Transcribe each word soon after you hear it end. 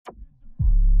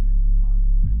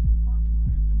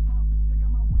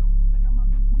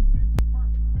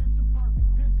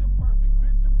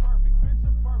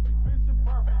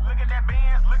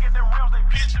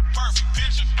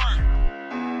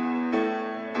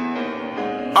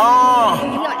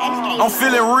I'm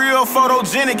feeling real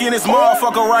photogenic in this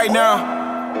motherfucker right now.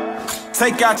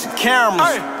 Take out your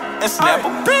cameras and snap a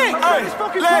pic.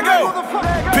 Let go.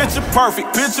 Picture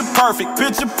perfect, picture perfect,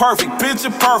 picture perfect,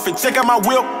 picture perfect. Check out my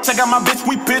whip, check out my bitch,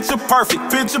 we picture perfect,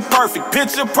 picture perfect,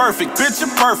 picture perfect, picture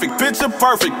perfect, picture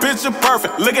perfect, picture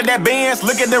perfect. Look at that Benz,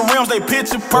 look at the rims, they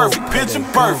picture perfect, picture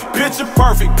perfect, picture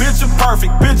perfect, picture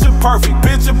perfect, picture perfect,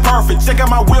 picture perfect. Check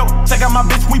out my whip, check out my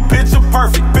bitch, we picture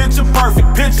perfect, picture perfect,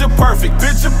 picture perfect,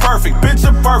 picture perfect,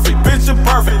 picture perfect, picture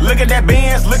perfect. Look at that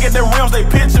Benz, look at the rims, they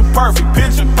picture perfect,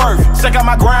 picture perfect. Check out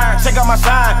my grind, check out my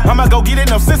shine. I'ma go get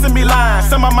it, them sesame lines.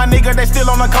 Some of my niggas, they still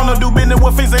on the corner, do business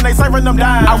with fiends and they serving them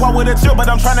dimes. I walk with a chill, but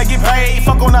I'm tryna get paid.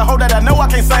 Fuck on the hoe that I know I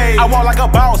can't save. I walk like a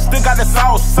boss, still got the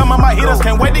sauce. Some of my hitters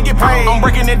can't wait to get paid. I'm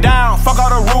breaking it down, fuck all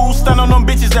the rules. Stun on them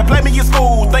bitches that play me in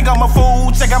school. Think I'm a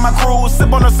fool, check out my crew.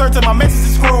 Sip on the search and my message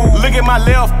is screwed. Look at my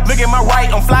left, look at my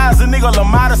right. I'm fly as a nigga,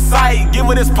 I'm out of sight. Give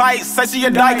her this pipe, say she a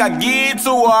dyke. I get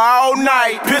to her all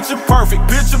night. Picture perfect,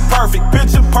 picture perfect,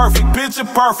 picture perfect, picture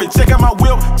perfect. Check out my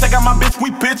whip, check out my bitch,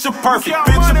 we picture perfect,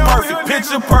 picture perfect,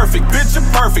 picture perfect, picture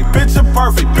perfect, picture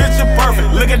perfect, picture perfect.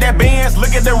 Look at that Benz,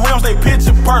 look at the rims, they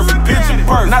picture perfect, picture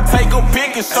perfect. Now take a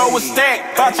pic and show a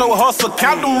stack. Thought your hustle,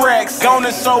 count them racks.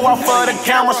 Gonna show off for the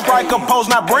camera, strike a pose,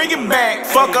 now bring it back.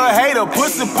 Fuck a hater,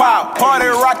 pussy pop, party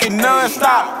rockin'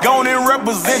 non-stop. Gonna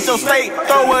represent your state,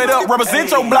 throw it up,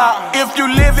 represent your block. If you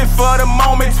living for the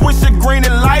moment, twist your green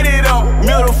and light it up.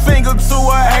 Middle finger to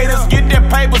her haters, get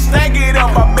that paper, stack it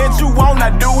up. I bet you won't, I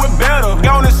do it better.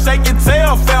 Gonna shake your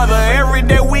tail feather. Every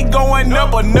day we going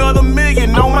up, another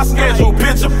million on my schedule.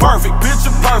 Picture perfect,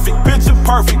 picture perfect, picture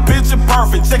perfect, picture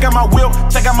perfect. Check out my whip,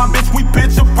 check out my bitch, we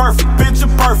picture perfect, picture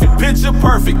perfect, picture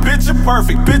perfect, picture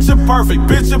perfect, picture perfect,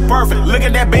 picture perfect. Look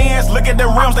at that Benz, look at the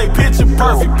rims, they picture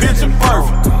perfect, picture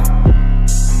perfect.